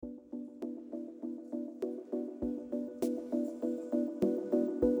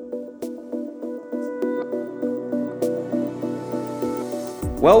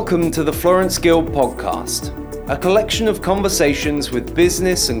Welcome to the Florence Guild podcast, a collection of conversations with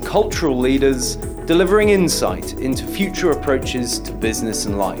business and cultural leaders delivering insight into future approaches to business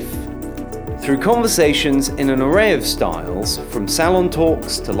and life. Through conversations in an array of styles, from salon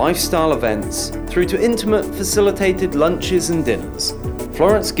talks to lifestyle events, through to intimate facilitated lunches and dinners,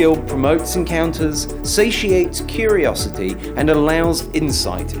 Florence Guild promotes encounters, satiates curiosity, and allows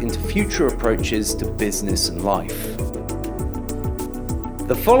insight into future approaches to business and life.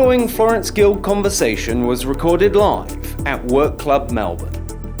 The following Florence Guild conversation was recorded live at Work Club Melbourne,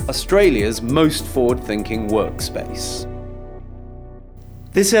 Australia's most forward-thinking workspace.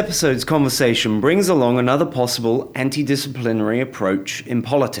 This episode's conversation brings along another possible anti-disciplinary approach in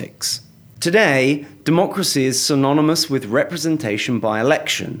politics. Today, democracy is synonymous with representation by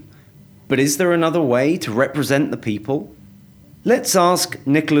election. But is there another way to represent the people? Let's ask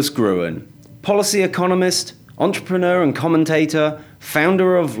Nicholas Gruen, policy economist, entrepreneur and commentator,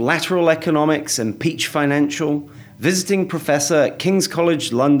 founder of Lateral Economics and Peach Financial, visiting professor at King's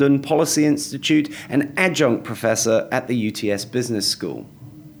College London Policy Institute, and adjunct professor at the UTS Business School.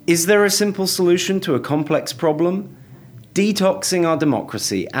 Is there a simple solution to a complex problem? Detoxing our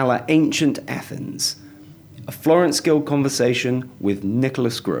democracy a la ancient Athens. A Florence Guild conversation with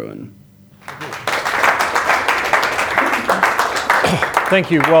Nicholas Gruen. Thank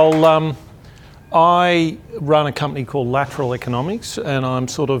you. Well, I run a company called Lateral Economics, and I'm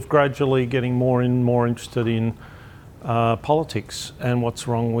sort of gradually getting more and more interested in politics and what's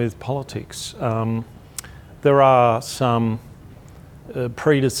wrong with politics. There are some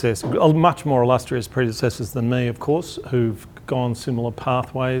predecessors, much more illustrious predecessors than me, of course, who've gone similar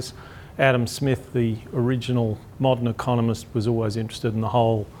pathways. Adam Smith, the original modern economist, was always interested in the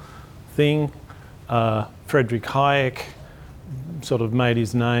whole thing. Friedrich Hayek sort of made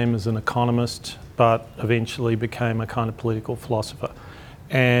his name as an economist, but eventually became a kind of political philosopher.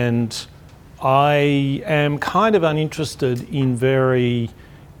 And I am kind of uninterested in very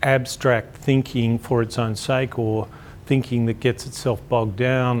abstract thinking for its own sake, or thinking that gets itself bogged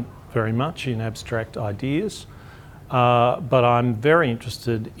down very much in abstract ideas. But I'm very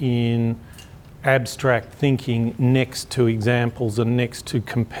interested in abstract thinking next to examples and next to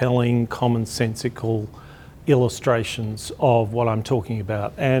compelling, commonsensical illustrations of what I'm talking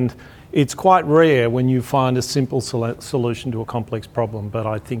about. And it's quite rare when you find a simple solution to a complex problem, but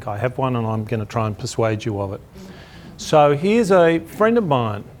I think I have one and I'm going to try and persuade you of it. So here's a friend of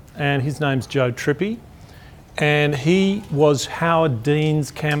mine, and his name's Joe Trippi, and he was Howard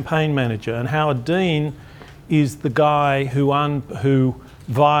Dean's campaign manager. And Howard Dean is the guy who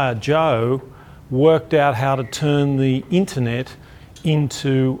via Joe, worked out how to turn the internet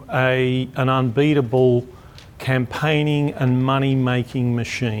into an unbeatable campaigning and money-making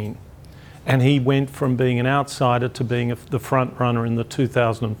machine. And he went from being an outsider to being the front runner in the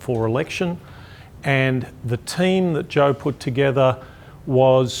 2004 election. And the team that Joe put together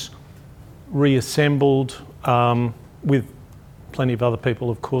was reassembled with plenty of other people,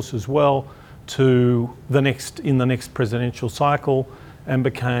 of course, as well, in the next presidential cycle, and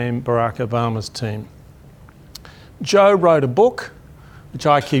became Barack Obama's team. Joe wrote a book, which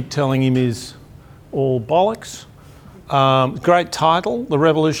I keep telling him is all bollocks. Great title, The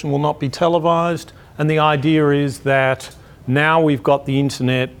Revolution Will Not Be Televised. And the idea is that now we've got the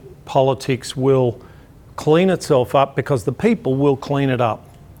internet, politics will clean itself up because the people will clean it up.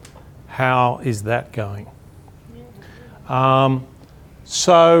 How is that going?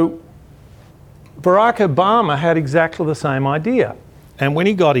 So Barack Obama had exactly the same idea. And when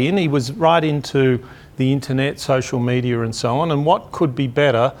he got in, he was right into the internet, social media and so on. And what could be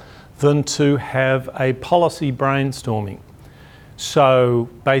better than to have a policy brainstorming? So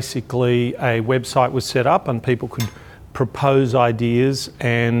basically a website was set up and people could propose ideas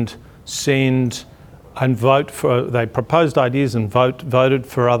and they proposed ideas and voted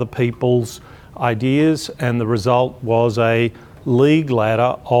for other people's ideas, and the result was a league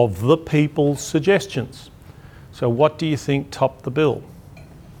ladder of the people's suggestions. So what do you think topped the bill?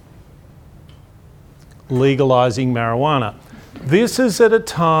 Legalising marijuana. This is at a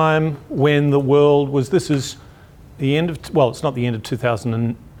time when the world was, this is the end of, well, it's not the end of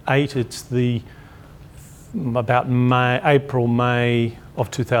 2008, it's about April, May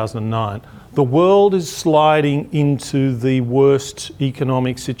of 2009. The world is sliding into the worst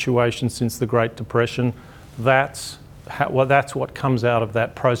economic situation since the Great Depression. That's what comes out of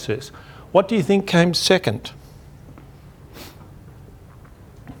that process. What do you think came second?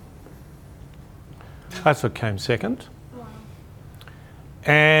 That's what came second.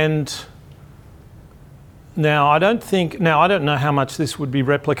 And now I don't know how much this would be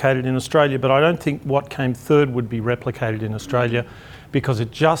replicated in Australia, but I don't think what came third would be replicated in Australia. because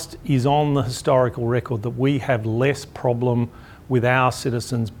it just is on the historical record that we have less problem with our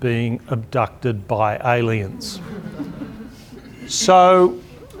citizens being abducted by aliens. So,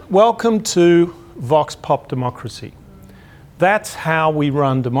 welcome to Vox Pop Democracy. That's how we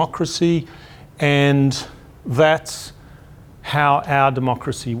run democracy, and that's how our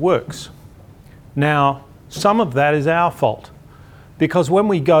democracy works. Now, some of that is our fault, because when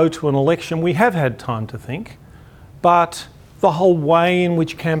we go to an election, we have had time to think, but the whole way in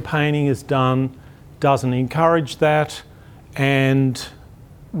which campaigning is done doesn't encourage that, and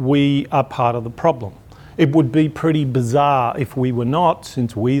we are part of the problem. It would be pretty bizarre if we were not,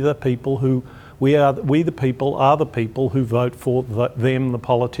 since we the people who the people who vote for them, the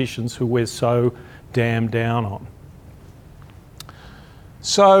politicians who we're so damn down on.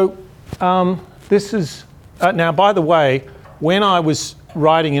 So this is now. By the way, when I was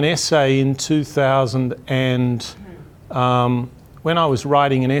writing an essay in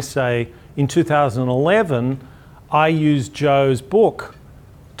 2011, I used Joe's book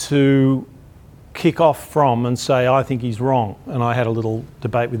to kick off from and say, I think he's wrong. And I had a little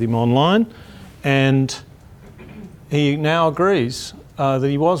debate with him online, and he now agrees that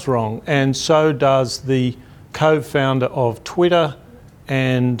he was wrong. And so does the co-founder of Twitter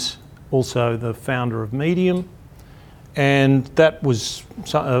and also the founder of Medium. And that was,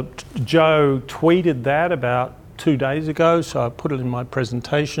 Joe tweeted that about 2 days ago, so I put it in my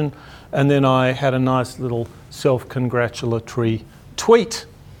presentation, and then I had a nice little self-congratulatory tweet.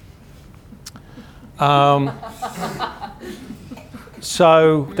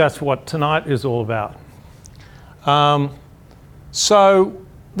 So that's what tonight is all about. So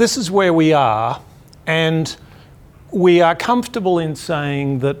this is where we are, and we are comfortable in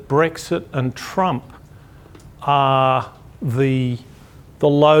saying that Brexit and Trump are the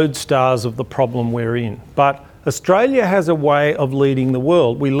lodestars of the problem we're in. But Australia has a way of leading the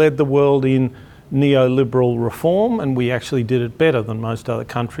world. We led the world in neoliberal reform, and we actually did it better than most other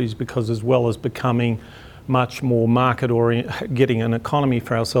countries, because as well as becoming much more market-oriented, getting an economy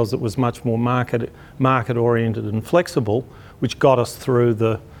for ourselves that was much more market-oriented and flexible, which got us through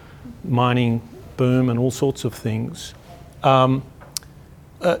the mining boom and all sorts of things.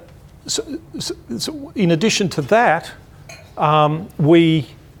 So in addition to that,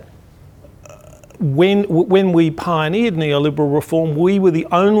 when we pioneered neoliberal reform, we were the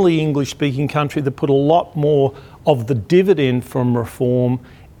only English-speaking country that put a lot more of the dividend from reform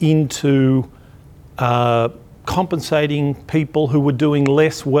into compensating people who were doing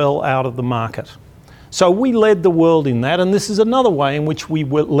less well out of the market. So we led the world in that, and this is another way in which we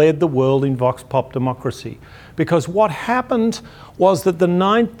led the world in Vox Pop Democracy. Because what happened was that the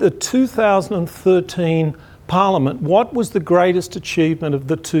 2013 Parliament, what was the greatest achievement of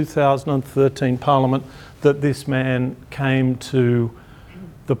the 2013 Parliament that this man came to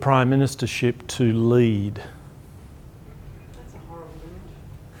the Prime Ministership to lead? That's a horrible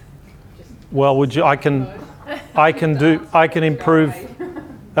image. Well, would you? I can improve.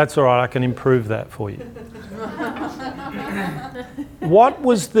 That's all right. I can improve that for you. What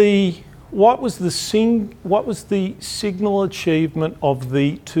was the signal achievement of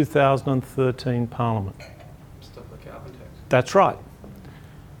the 2013 Parliament? Stop the carbon tax. That's right.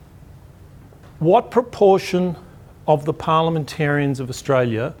 What proportion of the parliamentarians of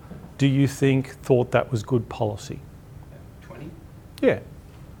Australia do you think thought that was good policy? 20? Yeah.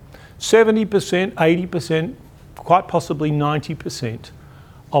 70%, 80%, quite possibly 90%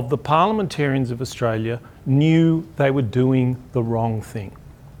 of the parliamentarians of Australia knew they were doing the wrong thing.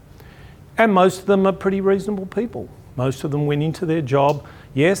 And most of them are pretty reasonable people. Most of them went into their job.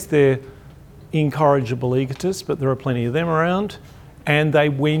 Yes, they're incorrigible egotists, but there are plenty of them around. And they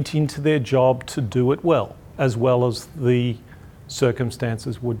went into their job to do it well as the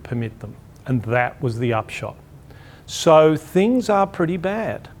circumstances would permit them. And that was the upshot. So things are pretty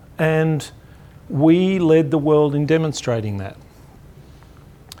bad. And we led the world in demonstrating that.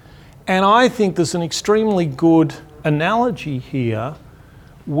 And I think there's an extremely good analogy here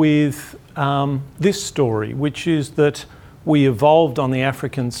with this story, which is that we evolved on the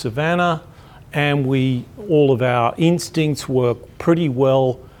African savannah, and all of our instincts were pretty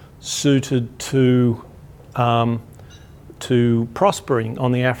well suited to prospering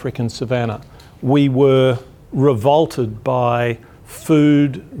on the African savannah. We were revolted by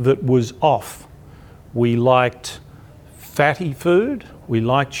food that was off. We liked fatty food, we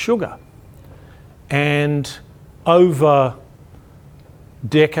liked sugar. And over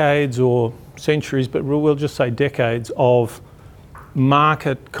decades or centuries, but we'll just say decades of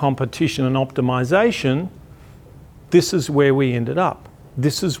market competition and optimization, this is where we ended up.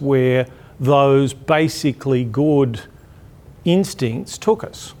 This is where those basically good instincts took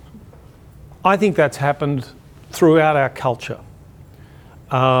us. I think that's happened throughout our culture.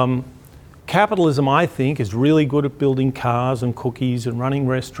 Capitalism, I think, is really good at building cars and cookies and running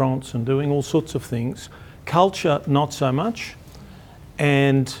restaurants and doing all sorts of things. Culture, not so much.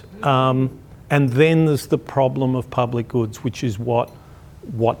 And then there's the problem of public goods, which is what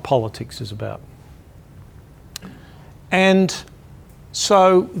politics is about. And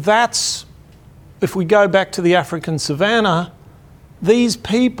so that's, if we go back to the African savannah, these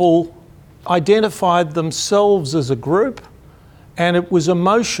people identified themselves as a group, and it was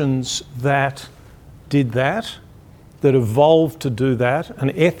emotions that did that evolved to do that, and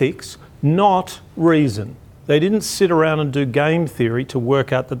ethics, not reason. They didn't sit around and do game theory to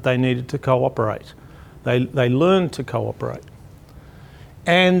work out that they needed to cooperate. They learned to cooperate.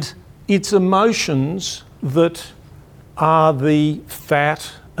 And it's emotions that are the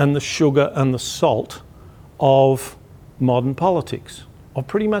fat and the sugar and the salt of modern politics, of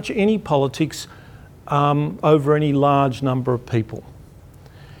pretty much any politics over any large number of people.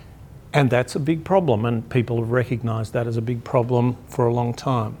 And that's a big problem, and people have recognised that as a big problem for a long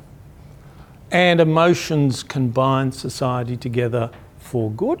time. And emotions can bind society together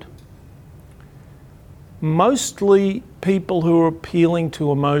for good. Mostly people who are appealing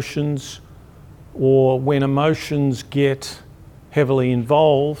to emotions, or when emotions get heavily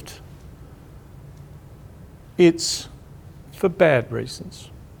involved, it's for bad reasons,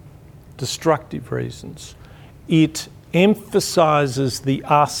 destructive reasons. It emphasises the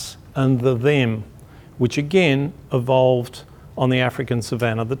us and the them, which again evolved on the African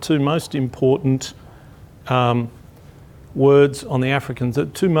savannah. The two most important words on the Africans, the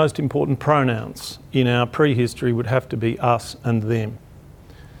two most important pronouns in our prehistory would have to be us and them.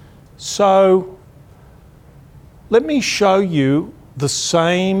 So let me show you the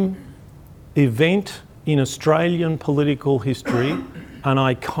same event in Australian political history, an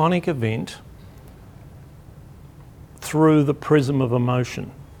iconic event, through the prism of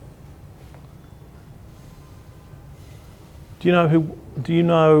emotion. Do you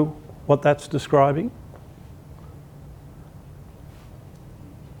know what that's describing?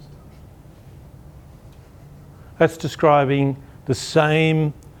 That's describing the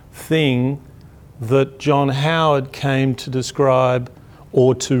same thing that John Howard came to describe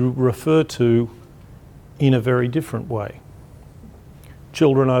or to refer to in a very different way.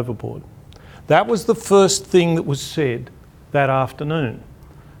 Children overboard. That was the first thing that was said that afternoon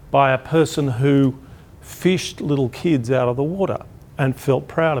by a person who fished little kids out of the water and felt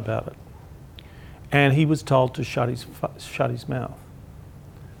proud about it. And he was told to shut his mouth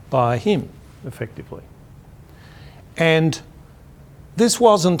by him, effectively. And this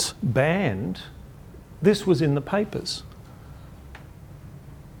wasn't banned, this was in the papers.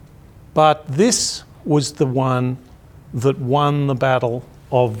 But this was the one that won the battle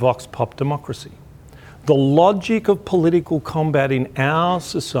of vox pop democracy. The logic of political combat in our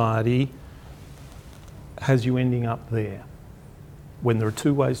society has you ending up there when there are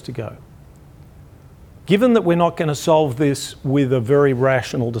two ways to go. Given that we're not going to solve this with a very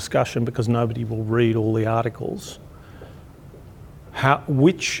rational discussion because nobody will read all the articles,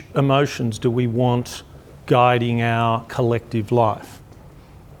 which emotions do we want guiding our collective life?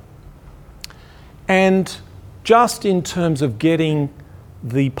 And just in terms of getting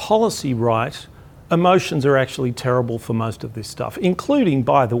the policy right, emotions are actually terrible for most of this stuff, including,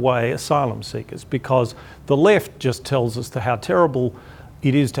 by the way, asylum seekers, because the left just tells us how terrible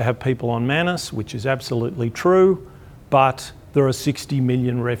it is to have people on Manus, which is absolutely true, but there are 60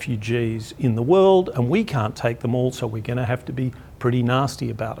 million refugees in the world and we can't take them all, so we're going to have to be pretty nasty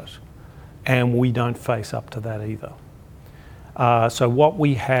about it. And we don't face up to that either. So what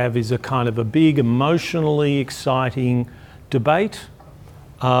we have is a kind of a big, emotionally exciting debate,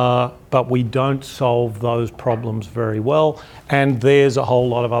 but we don't solve those problems very well. And there's a whole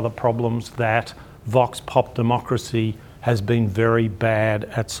lot of other problems that vox pop democracy has been very bad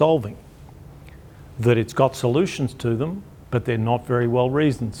at solving. That it's got solutions to them, but they're not very well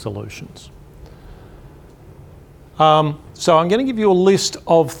reasoned solutions. So I'm going to give you a list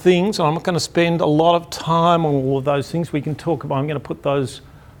of things, and I'm not going to spend a lot of time on all of those things. We can talk about, I'm going to put those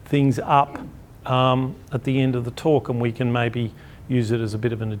things up at the end of the talk, and we can maybe use it as a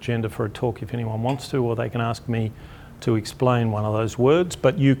bit of an agenda for a talk if anyone wants to, or they can ask me to explain one of those words.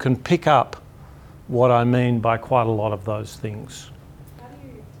 But you can pick up what I mean by quite a lot of those things. How do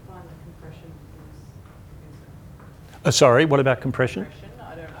you define the compression? Sorry, what about compression?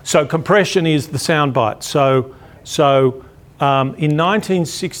 I don't know. So compression is the sound bite. So in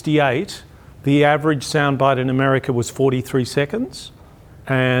 1968, the average soundbite in America was 43 seconds,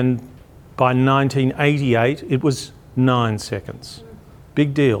 and by 1988, it was 9 seconds.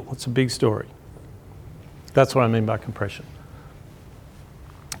 Big deal. It's a big story. That's what I mean by compression.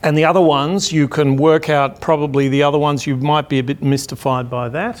 And the other ones, you can work out probably the other ones, you might be a bit mystified by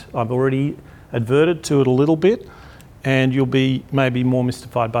that. I've already adverted to it a little bit, and you'll be maybe more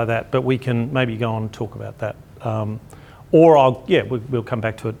mystified by that, but we can maybe go on and talk about that. We'll come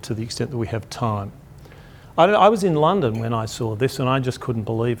back to it to the extent that we have time. I was in London when I saw this, and I just couldn't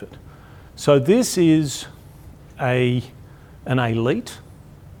believe it. So this is an elite,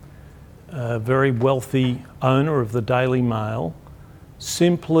 a very wealthy owner of the Daily Mail,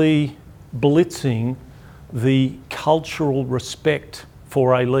 simply blitzing the cultural respect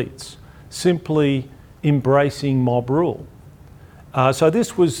for elites, simply embracing mob rule. So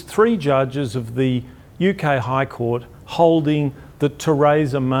this was 3 judges of the UK High Court holding that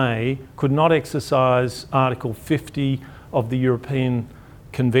Theresa May could not exercise Article 50 of the European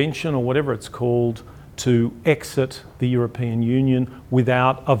Convention, or whatever it's called, to exit the European Union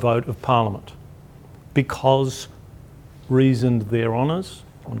without a vote of Parliament, because, reasoned their honours,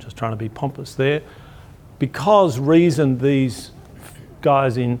 I'm just trying to be pompous there, because reasoned these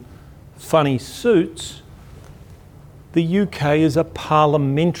guys in funny suits, the UK is a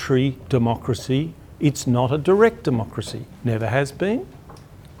parliamentary democracy. It's not a direct democracy. Never has been.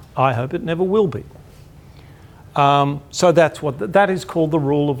 I hope it never will be. So that is called the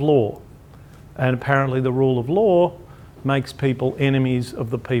rule of law. And apparently the rule of law makes people enemies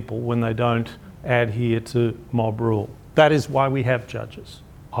of the people when they don't adhere to mob rule. That is why we have judges,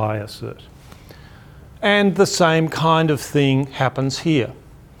 I assert. And the same kind of thing happens here.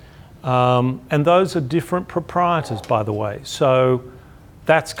 And those are different proprietors, by the way. So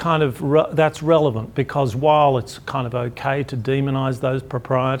that's that's relevant, because while it's kind of okay to demonise those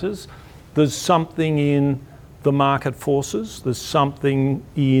proprietors, there's something in the market forces, there's something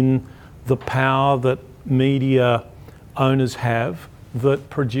in the power that media owners have that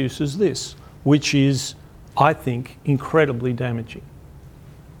produces this, which is, I think, incredibly damaging.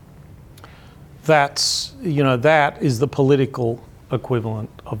 That is the political equivalent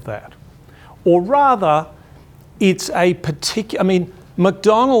of that. Or rather, it's a particular,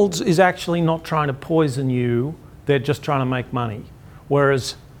 McDonald's is actually not trying to poison you, they're just trying to make money.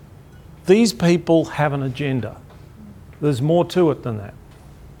 Whereas these people have an agenda. There's more to it than that.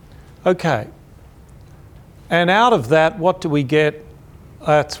 Okay. And out of that, what do we get?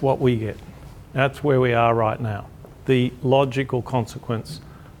 That's what we get. That's where we are right now. The logical consequence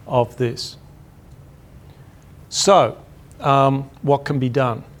of this. So, what can be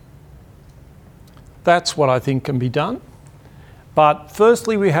done? That's what I think can be done. But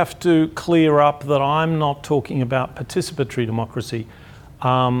firstly, we have to clear up that I'm not talking about participatory democracy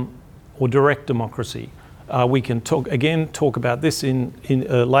or direct democracy. We can talk about this in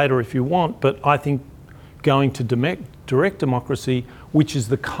later if you want, but I think going to direct democracy, which is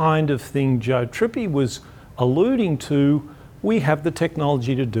the kind of thing Joe Trippi was alluding to, we have the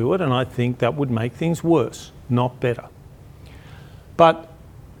technology to do it, and I think that would make things worse, not better. But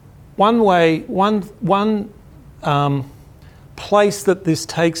one place that this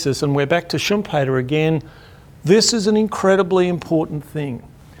takes us, and we're back to Schumpeter again, this is an incredibly important thing.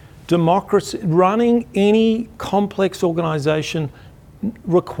 Democracy, running any complex organisation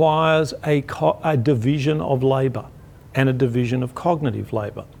requires a division of labour and a division of cognitive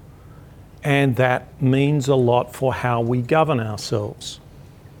labour. And that means a lot for how we govern ourselves.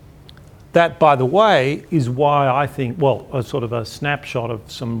 That, by the way, is why I think, a sort of a snapshot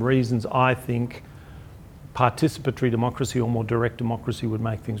of some reasons I think participatory democracy or more direct democracy would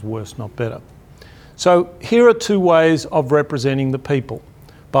make things worse, not better. So here are 2 ways of representing the people.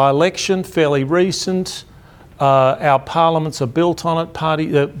 By election, fairly recent. Our parliaments are built on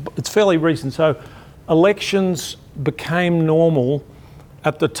it. It's fairly recent. So elections became normal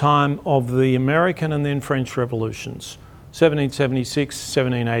at the time of the American and then French revolutions. 1776,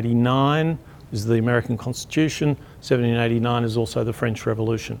 1789 is the American Constitution. 1789 is also the French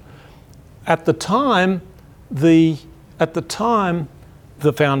Revolution. At the time, the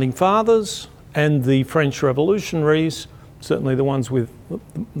Founding Fathers and the French revolutionaries, certainly the ones with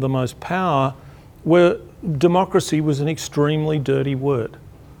the most power, democracy was an extremely dirty word.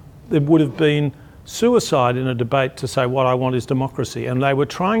 It would have been suicide in a debate to say what I want is democracy. And they were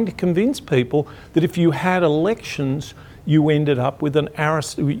trying to convince people that if you had elections, you ended up with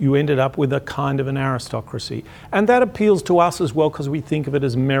a kind of an aristocracy. And that appeals to us as well because we think of it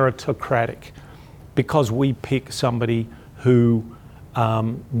as meritocratic, because we pick somebody who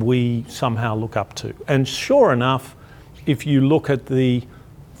we somehow look up to. And sure enough, if you look at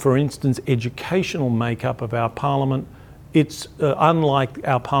for instance, educational makeup of our parliament, it's unlike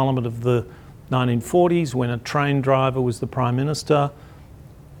our parliament of the 1940s when a train driver was the Prime Minister.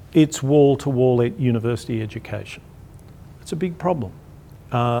 It's wall-to-wall university education. It's a big problem.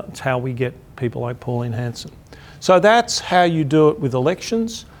 It's how we get people like Pauline Hanson. So that's how you do it with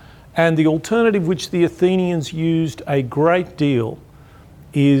elections. And the alternative, which the Athenians used a great deal,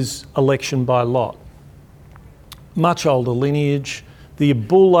 is election by lot. Much older lineage. The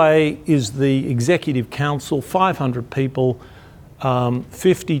Boule is the executive council, 500 people,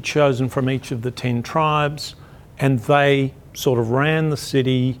 50 chosen from each of the 10 tribes, and they sort of ran the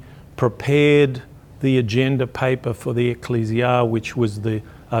city, prepared the agenda paper for the Ecclesia, which was the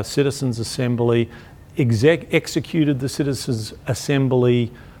Citizens' Assembly, executed the Citizens'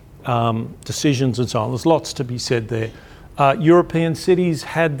 Assembly decisions and so on. There's lots to be said there. European cities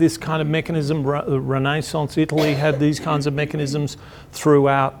had this kind of mechanism. Renaissance Italy had these kinds of mechanisms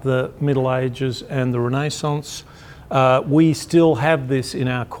throughout the Middle Ages and the Renaissance. We still have this in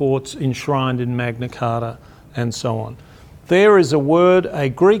our courts, enshrined in Magna Carta and so on. There is a word, a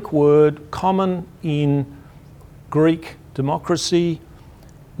Greek word, common in Greek democracy,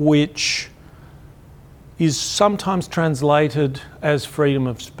 which is sometimes translated as freedom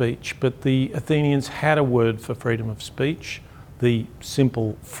of speech, but the Athenians had a word for freedom of speech, the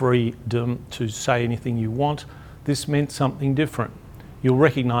simple freedom to say anything you want. This meant something different. You'll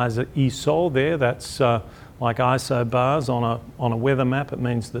recognise that ISO there, that's like ISO bars on a weather map, it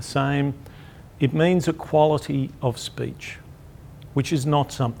means the same. It means equality of speech, which is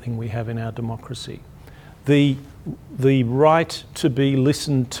not something we have in our democracy. The right to be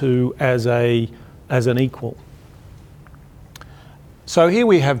listened to as an equal. So here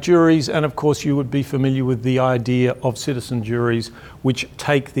we have juries, and of course you would be familiar with the idea of citizen juries, which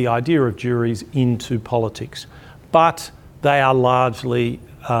take the idea of juries into politics. But they are largely,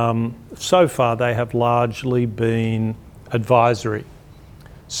 so far they have largely been advisory.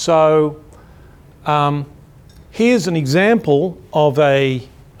 So here's an example of a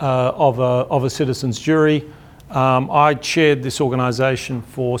citizen's jury. I chaired this organisation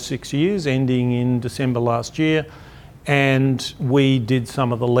for 6 years, ending in December last year, and we did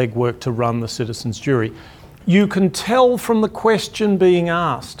some of the legwork to run the citizens' jury. You can tell from the question being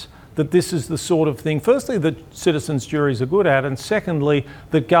asked that this is the sort of thing, firstly, that citizens' juries are good at, and secondly,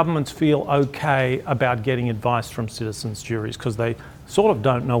 that governments feel okay about getting advice from citizens' juries because they sort of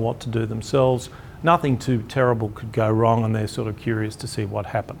don't know what to do themselves. Nothing too terrible could go wrong, and they're sort of curious to see what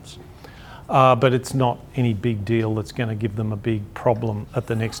happens. But it's not any big deal that's going to give them a big problem at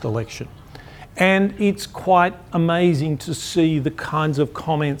the next election. And it's quite amazing to see the kinds of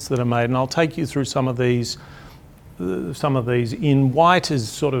comments that are made, and I'll take you through some of these. In white is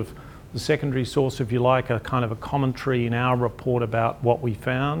sort of the secondary source, if you like, a kind of a commentary in our report about what we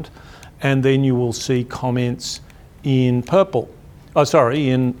found, and then you will see comments in purple.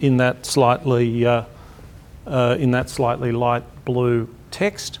 In that slightly light blue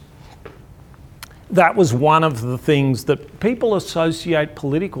text. That was one of the things that people associate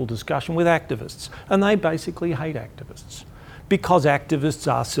political discussion with activists, and they basically hate activists because activists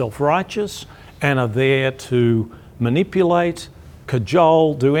are self-righteous and are there to manipulate,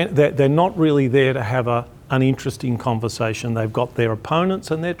 cajole, they're not really there to have an interesting conversation. They've got their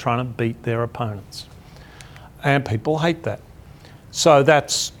opponents and they're trying to beat their opponents. And people hate that. So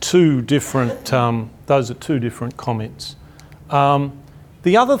that's those are two different comments.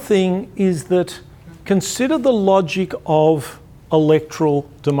 The other thing is that consider the logic of electoral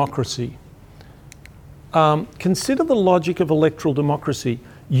democracy. Consider the logic of electoral democracy.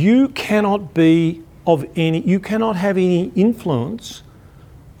 You cannot have any influence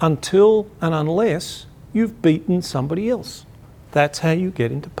until and unless you've beaten somebody else. That's how you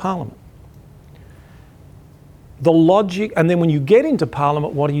get into Parliament. The logic, and then when you get into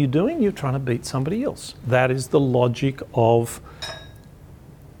Parliament, what are you doing? You're trying to beat somebody else. That is the logic of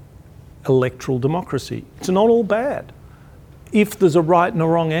electoral democracy. It's not all bad. If there's a right and a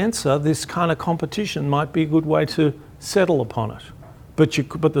wrong answer, this kind of competition might be a good way to settle upon it.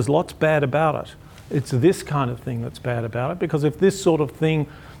 But there's lots bad about it. It's this kind of thing that's bad about it, because if this sort of thing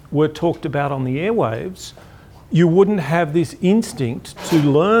were talked about on the airwaves, you wouldn't have this instinct to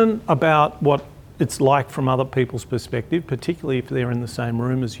learn about what it's like from other people's perspective, particularly if they're in the same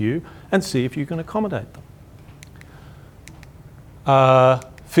room as you, and see if you can accommodate them.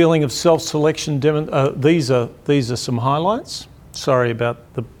 Feeling of self-selection, these are some highlights. Sorry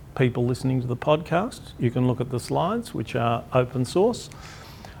about the people listening to the podcast. You can look at the slides, which are open source.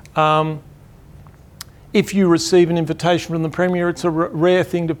 If you receive an invitation from the Premier, it's a rare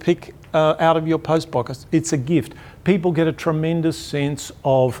thing to pick out of your post box. It's a gift. People get a tremendous sense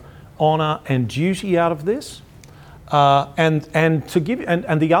of honour and duty out of this. And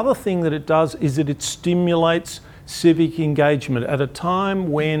the other thing that it does is that it stimulates civic engagement at a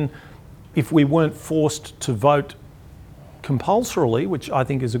time when, if we weren't forced to vote compulsorily, which I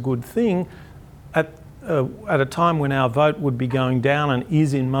think is a good thing, at a time when our vote would be going down and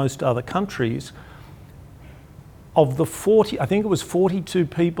is in most other countries, of the 40, I think it was 42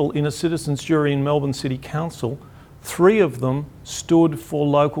 people in a citizens' jury in Melbourne City Council, 3 of them stood for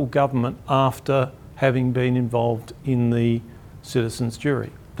local government after having been involved in the citizens'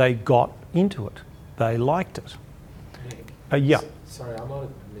 jury. They got into it. They liked it. Nick, Yeah. Sorry, I might have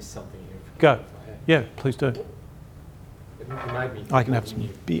missed something here. Go. Yeah, please do. It made me think I can have of some when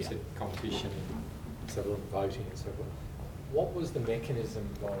you beer. said competition and so on, voting and so forth. What was the mechanism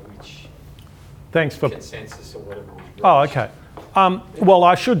by which Thanks for... consensus or whatever was reached? Oh, okay. Well,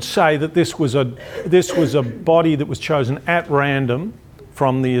 I should say that this was a body that was chosen at random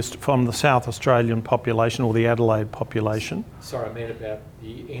from the South Australian population or the Adelaide population. Sorry, I meant about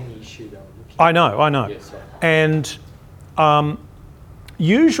any issue they were looking I know. Yes, sorry. And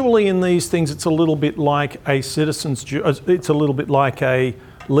usually in these things, it's a little bit like a citizens' jury. It's a little bit like a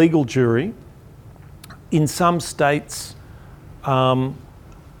legal jury. In some states, a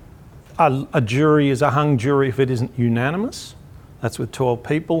jury is a hung jury if it isn't unanimous. That's with 12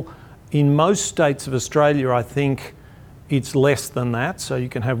 people. In most states of Australia, I think it's less than that. So you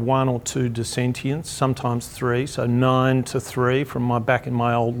can have 1 or 2 dissentients, sometimes 3. So 9 to 3 from back in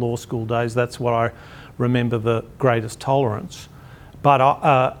my old law school days. That's what I remember the greatest tolerance. But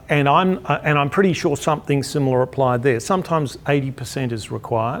I'm pretty sure something similar applied there. Sometimes 80% is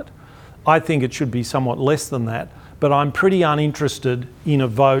required. I think it should be somewhat less than that. But I'm pretty uninterested in a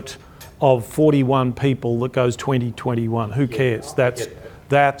vote of 41 people that goes 20-21. Who cares? That's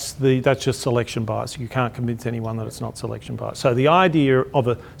just selection bias. You can't convince anyone that it's not selection bias. So the idea of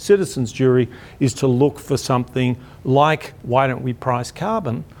a citizens' jury is to look for something like, why don't we price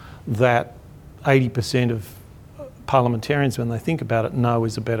carbon, that 80% of parliamentarians, when they think about it, know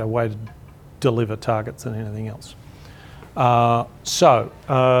is a better way to deliver targets than anything else. Has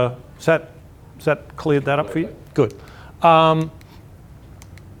that cleared that up for you? Good.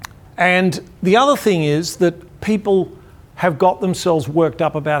 And the other thing is that people have got themselves worked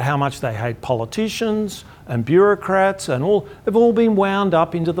up about how much they hate politicians and bureaucrats and all. They've all been wound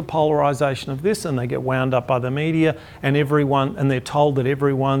up into the polarisation of this, and they get wound up by the media and they're told that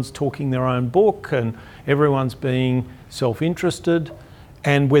everyone's talking their own book and everyone's being self-interested.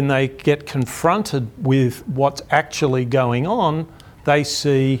 And when they get confronted with what's actually going on, they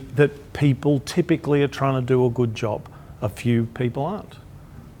see that people typically are trying to do a good job. A few people aren't.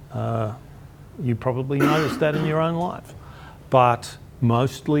 You probably noticed that in your own life. But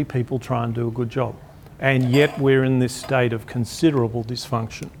mostly people try and do a good job. And yet we're in this state of considerable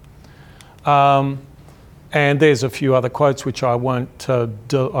dysfunction. And there's a few other quotes which I won't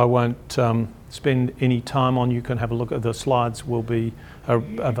spend any time on. You can have a look at the slides. Will be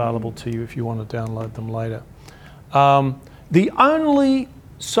available to you if you want to download them later. The only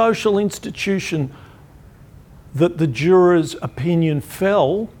social institution that the jurors' opinion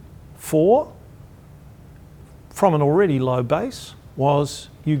fell for, from an already low base, was,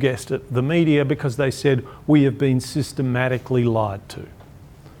 you guessed it, the media, because they said we have been systematically lied to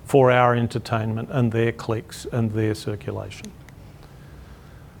for our entertainment and their clicks and their circulation.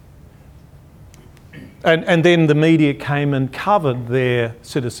 And then the media came and covered their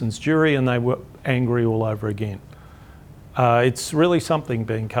citizens' jury and they were angry all over again. It's really something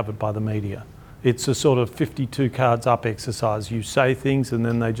being covered by the media. It's a sort of 52 cards up exercise. You say things and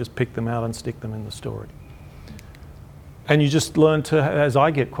then they just pick them out and stick them in the story. And you just learn to, as I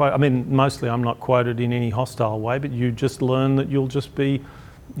get quoted, I mean, mostly I'm not quoted in any hostile way, but you just learn that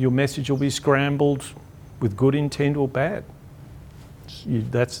your message will be scrambled with good intent or bad.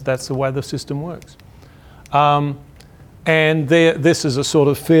 That's the way the system works. And this is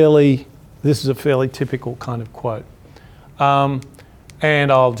a fairly typical kind of quote.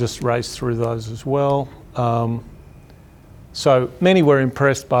 And I'll just race through those as well. So many were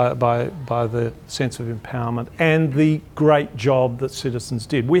impressed by the sense of empowerment and the great job that citizens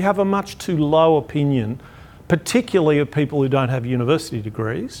did. We have a much too low opinion, particularly of people who don't have university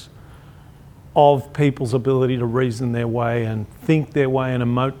degrees, of people's ability to reason their way and think their way and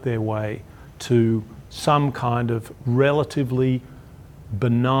emote their way to some kind of relatively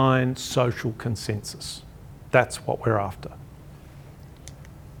benign social consensus. That's what we're after.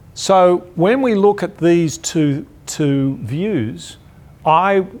 So when we look at these two views,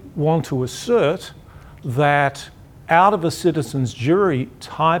 I want to assert that out of a citizens' jury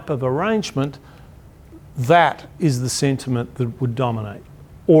type of arrangement, that is the sentiment that would dominate,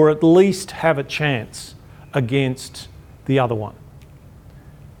 or at least have a chance against the other one.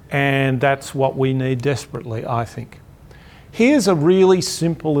 And that's what we need desperately, I think. Here's a really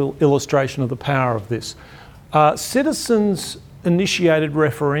simple illustration of the power of this. Citizens-initiated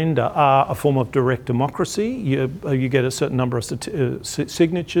referenda are a form of direct democracy. You get a certain number of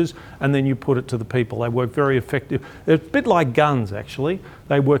signatures and then you put it to the people. They work very effective. It's a bit like guns, actually.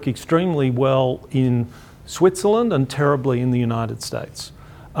 They work extremely well in Switzerland and terribly in the United States.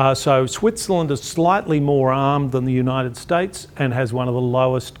 So Switzerland is slightly more armed than the United States and has one of the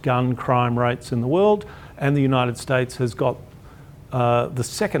lowest gun crime rates in the world, and the United States has got the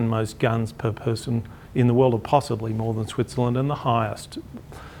second most guns per person in the world, or possibly more than Switzerland, and the highest,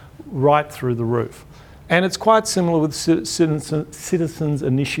 right through the roof. And it's quite similar with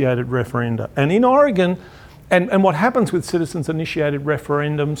citizens-initiated referenda. And in Oregon, and what happens with citizens-initiated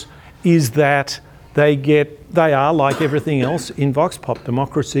referendums is that they are, like everything else in vox pop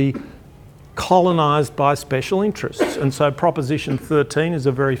democracy, colonised by special interests. And so Proposition 13 is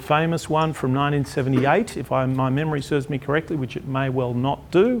a very famous one from 1978, if my memory serves me correctly, which it may well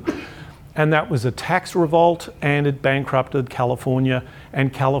not do. And that was a tax revolt, and it bankrupted California,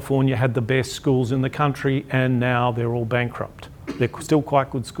 and California had the best schools in the country, and now they're all bankrupt. They're still quite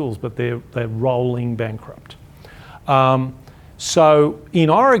good schools, but they're rolling bankrupt. So in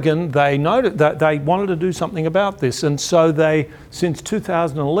Oregon, they noted that they wanted to do something about this, and so since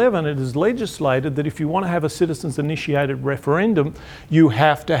 2011, it is legislated that if you want to have a citizens-initiated referendum, you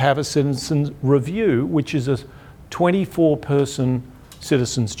have to have a citizens' review, which is a 24-person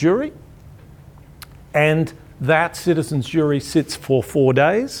citizens' jury, and that citizens' jury sits for 4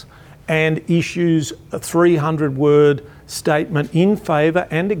 days and issues a 300-word statement in favour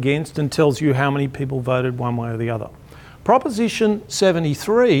and against, and tells you how many people voted one way or the other. Proposition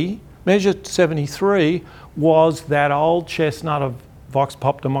 73, Measure 73, was that old chestnut of vox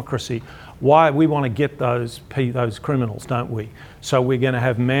pop democracy. Why we want to get those criminals, don't we? So we're going to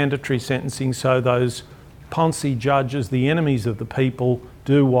have mandatory sentencing so those Ponzi judges, the enemies of the people,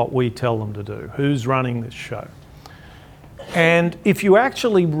 do what we tell them to do. Who's running this show? And if you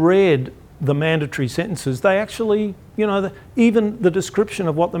actually read the mandatory sentences, they actually, even the description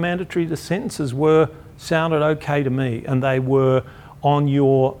of what the mandatory sentences were sounded okay to me, and they were on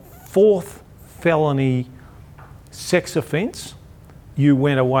your 4th felony sex offence, you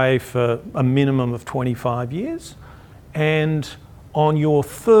went away for a minimum of 25 years, and on your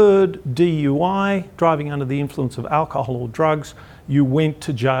 3rd DUI, driving under the influence of alcohol or drugs, you went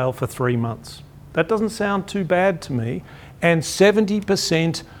to jail for 3 months. That doesn't sound too bad to me, and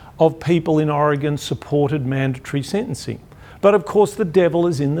 70% of people in Oregon supported mandatory sentencing. But of course the devil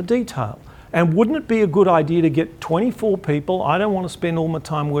is in the detail. And wouldn't it be a good idea to get 24 people? I don't want to spend all my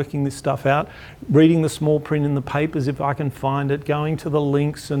time working this stuff out, reading the small print in the papers if I can find it, going to the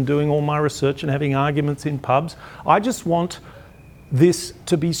links and doing all my research and having arguments in pubs. I just want this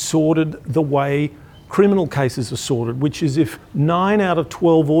to be sorted the way criminal cases are sorted, which is if 9 out of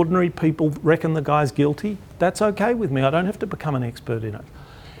 12 ordinary people reckon the guy's guilty, that's okay with me. I don't have to become an expert in it.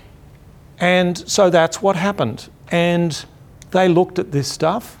 And so that's what happened. And they looked at this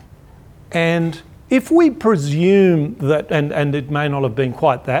stuff. And if we presume that, and it may not have been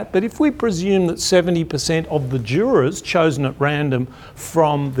quite that, but if we presume that 70% of the jurors chosen at random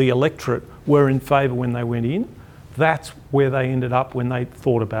from the electorate were in favour when they went in, that's where they ended up when they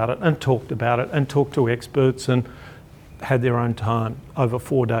thought about it and talked to experts and had their own time over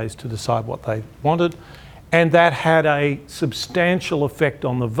 4 days to decide what they wanted. And that had a substantial effect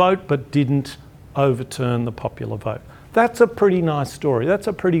on the vote, but didn't overturn the popular vote. That's a pretty nice story. That's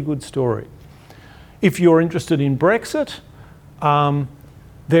a pretty good story. If you're interested in Brexit,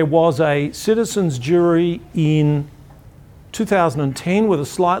 there was a citizens' jury in 2010 with a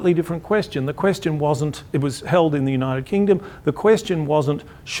slightly different question. The question wasn't, it was held in the United Kingdom, the question wasn't,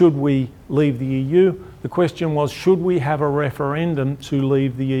 should we leave the EU? The question was, should we have a referendum to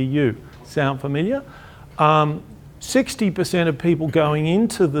leave the EU? Sound familiar? 60% of people going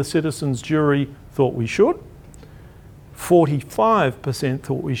into the citizens' jury thought we should. 45%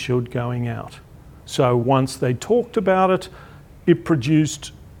 thought we should going out. So once they talked about it, it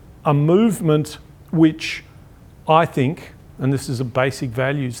produced a movement which I think, and this is a basic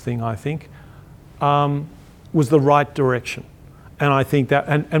values thing I think, was the right direction. And I think that,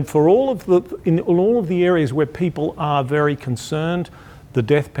 and for in all of the areas where people are very concerned, the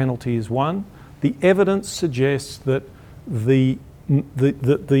death penalty is one. The evidence suggests that the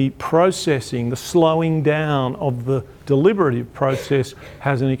processing, the slowing down of the deliberative process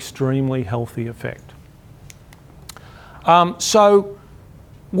has an extremely healthy effect. So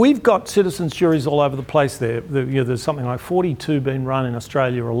we've got citizens' juries all over the place there. There's something like 42 being run in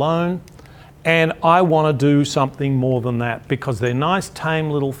Australia alone, And I want to do something more than that, because they're nice, tame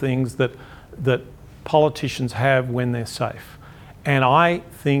little things that politicians have when they're safe. And I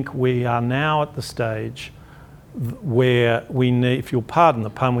think we are now at the stage where we need, if you'll pardon the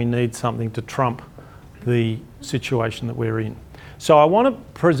pun, we need something to trump the situation that we're in. So I want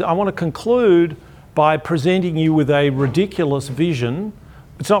to conclude by presenting you with a ridiculous vision.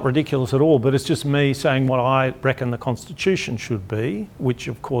 It's not ridiculous at all, but it's just me saying what I reckon the Constitution should be, which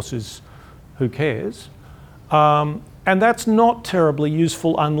of course is, who cares? And that's not terribly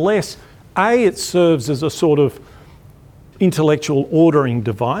useful unless, A, it serves as a sort of intellectual ordering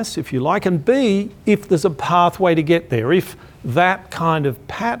device, if you like, and B, if there's a pathway to get there, if that kind of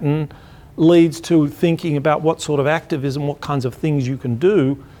pattern leads to thinking about what sort of activism, what kinds of things you can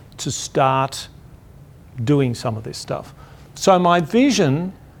do to start doing some of this stuff. So my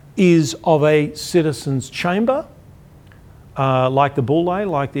vision is of a citizens' chamber, like the Boule,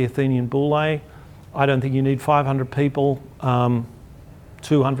 like the Athenian Boule. I don't think you need 500 people.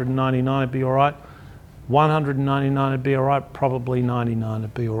 299 would be all right. 199 would be all right. Probably 99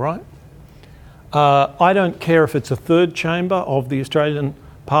 would be all right. I don't care if it's a third chamber of the Australian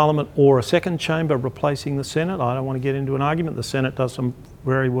Parliament or a second chamber replacing the Senate. I don't want to get into an argument. The Senate does some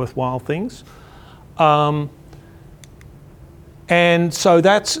very worthwhile things. And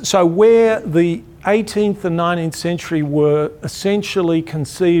so where the 18th and 19th century were essentially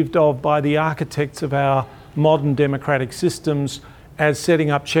conceived of by the architects of our modern democratic systems as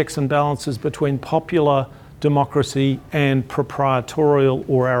setting up checks and balances between popular democracy and proprietorial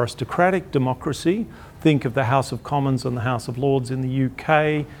or aristocratic democracy. Think of the House of Commons and the House of Lords in the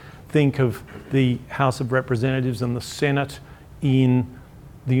UK. Think of the House of Representatives and the Senate in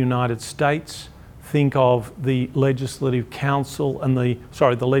the United States. Think of the Legislative Council and the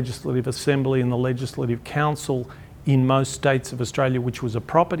Legislative Assembly and the Legislative Council in most states of Australia, which was a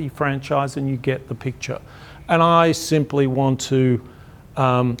property franchise, and you get the picture. And I simply want to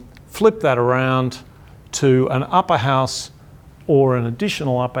flip that around to an upper house or an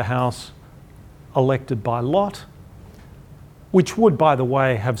additional upper house elected by lot, which would, by the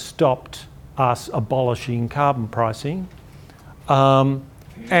way, have stopped us abolishing carbon pricing.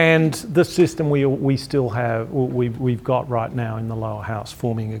 And the system we still have, we've got right now in the lower house,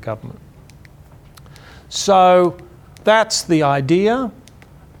 forming a government. So that's the idea.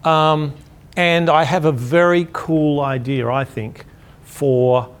 And I have a very cool idea, I think,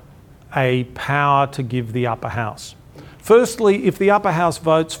 for a power to give the upper house. Firstly, if the upper house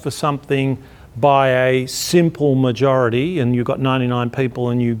votes for something by a simple majority, and you've got 99 people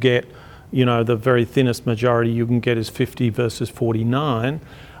and you get, the very thinnest majority you can get is 50 versus 49,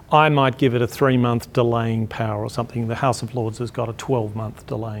 I might give it a 3-month delaying power or something. The House of Lords has got a 12-month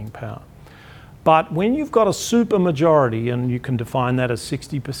delaying power. But when you've got a super majority, and you can define that as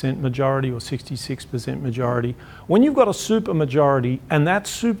 60% majority or 66% majority, when you've got a super majority and that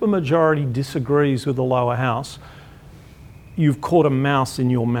super majority disagrees with the lower house, you've caught a mouse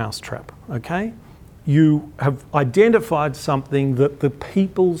in your mousetrap, okay? You have identified something that the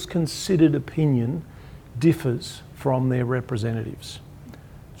people's considered opinion differs from their representatives.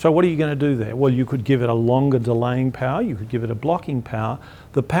 So what are you going to do there? Well, you could give it a longer delaying power, you could give it a blocking power.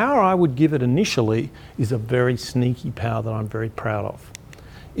 The power I would give it initially is a very sneaky power that I'm very proud of.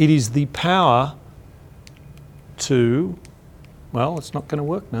 It is the power to, well, it's not going to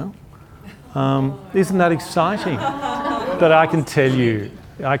work now. Isn't that exciting? But I can tell you,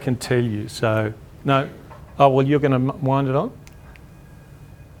 so, no. Oh, well, you're going to wind it on?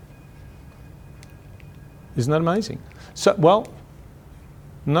 Isn't that amazing? So, well,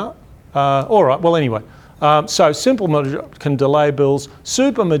 no? All right, well, anyway. So simple majority can delay bills.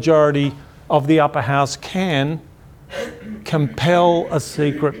 Super majority of the upper house can compel a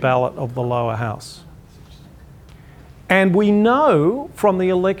secret ballot of the lower house. And we know from the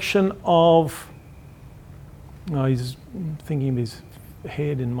election of, he's thinking of his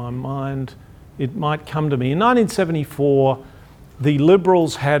head in my mind, it might come to me. In 1974, the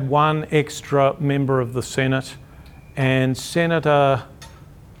Liberals had one extra member of the Senate, and the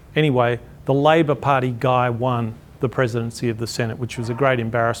Labor Party guy won the presidency of the Senate, which was a great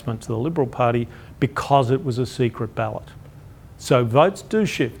embarrassment to the Liberal Party because it was a secret ballot. So votes do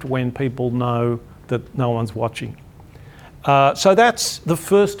shift when people know that no one's watching. So that's the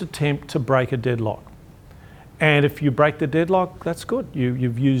first attempt to break a deadlock. And if you break the deadlock, that's good.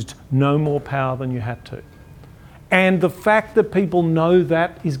 You've used no more power than you had to. And the fact that people know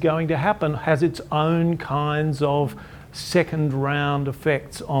that is going to happen has its own kinds of second round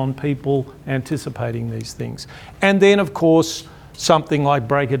effects on people anticipating these things. And then, of course, something like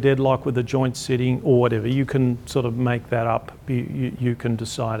break a deadlock with a joint sitting or whatever. You can sort of make that up. You can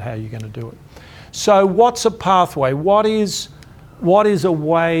decide how you're going to do it. So what's a pathway? What is a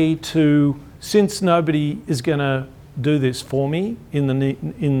way to, since nobody is going to do this for me in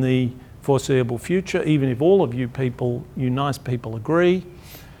the foreseeable future, even if all of you people, you nice people agree,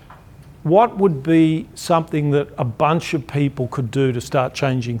 what would be something that a bunch of people could do to start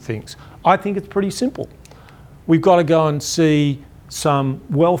changing things? I think it's pretty simple. We've got to go and see some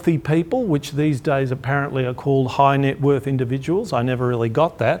wealthy people, which these days apparently are called high net worth individuals. I never really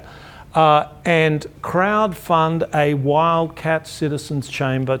got that. And crowdfund a wildcat citizens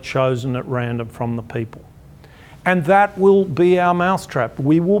chamber chosen at random from the people. And that will be our mousetrap.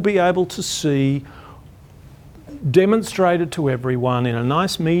 We will be able to see, demonstrated to everyone in a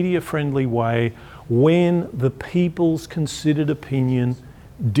nice media-friendly way, when the people's considered opinion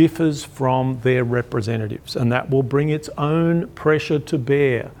differs from their representatives, and that will bring its own pressure to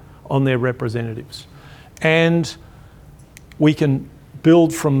bear on their representatives. And we can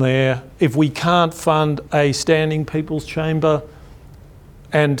build from there. If we can't fund a standing people's chamber,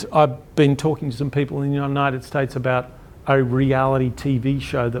 and I've been talking to some people in the United States about a reality TV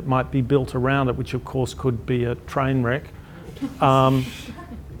show that might be built around it, which of course could be a train wreck.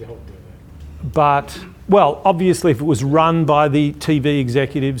 But, well, obviously if it was run by the TV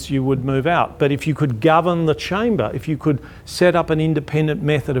executives, you would move out. But if you could govern the chamber, if you could set up an independent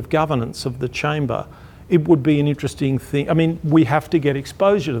method of governance of the chamber, it would be an interesting thing. I mean, we have to get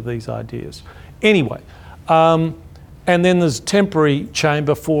exposure to these ideas. Anyway, and then there's temporary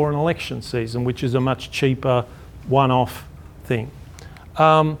chamber for an election season, which is a much cheaper one-off thing.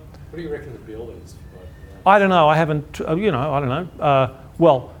 What do you reckon the bill is? I don't know. I haven't, I don't know.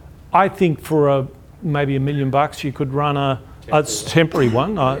 Well, I think for maybe $1 million you could run a temporary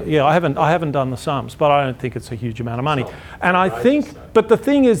one. Yeah, I haven't done the sums, but I don't think it's a huge amount of money. And I think, but the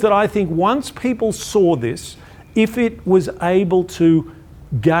thing is that I think once people saw this, if it was able to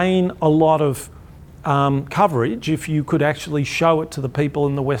gain a lot of coverage, if you could actually show it to the people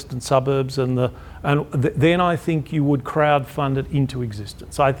in the western suburbs then I think you would crowdfund it into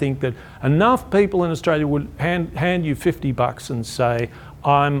existence. I think that enough people in Australia would hand you $50 and say,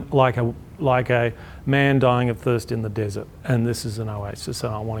 I'm like a man dying of thirst in the desert, and this is an oasis,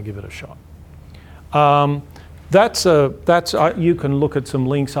 and I want to give it a shot. You can look at some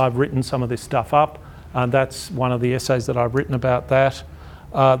links. I've written some of this stuff up. That's one of the essays that I've written about that.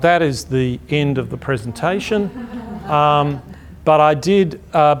 That is the end of the presentation. But I did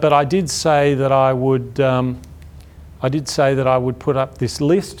say that I would. I did say that I would put up this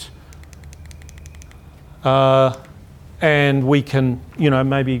list, and we can,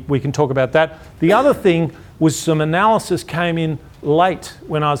 maybe we can talk about that. The other thing was some analysis came in late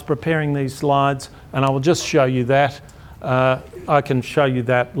when I was preparing these slides, and I will just show you that. I can show you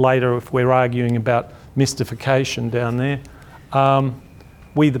that later if we're arguing about mystification down there.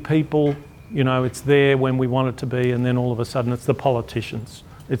 We the people, it's there when we want it to be, and then all of a sudden it's the politicians.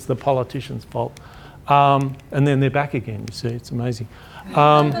 It's the politicians' fault. And then they're back again, you see, it's amazing.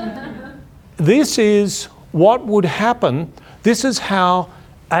 This is what would happen. This is how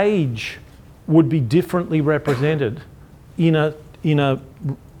age would be differently represented in a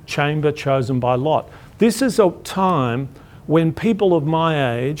chamber chosen by lot. This is a time when people of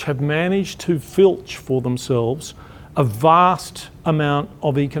my age have managed to filch for themselves a vast amount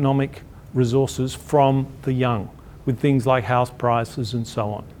of economic resources from the young, with things like house prices and so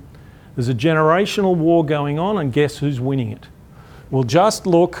on. There's a generational war going on, and guess who's winning it? We'll just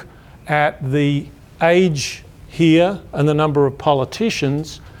look at the age here and the number of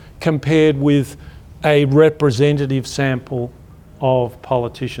politicians compared with a representative sample of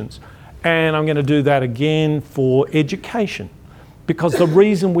politicians. And I'm going to do that again for education, because the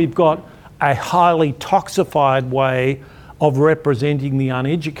reason we've got a highly toxified way of representing the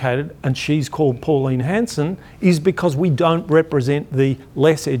uneducated, and she's called Pauline Hanson, is because we don't represent the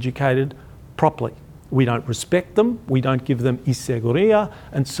less educated properly. We don't respect them, we don't give them iseguria,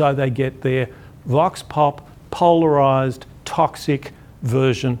 and so they get their vox pop, polarised, toxic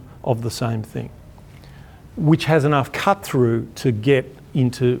version of the same thing, which has enough cut through to get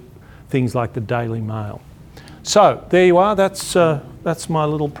into things like the Daily Mail. So there you are, that's my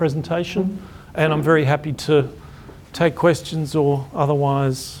little presentation, and I'm very happy to take questions or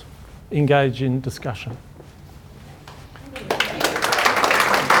otherwise engage in discussion.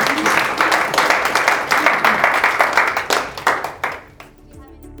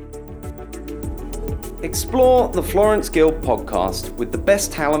 Explore the Florence Guild podcast with the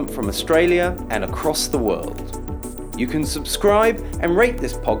best talent from Australia and across the world. You can subscribe and rate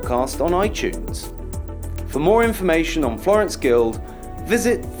this podcast on iTunes. For more information on Florence Guild,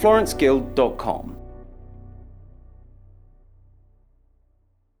 visit florenceguild.com.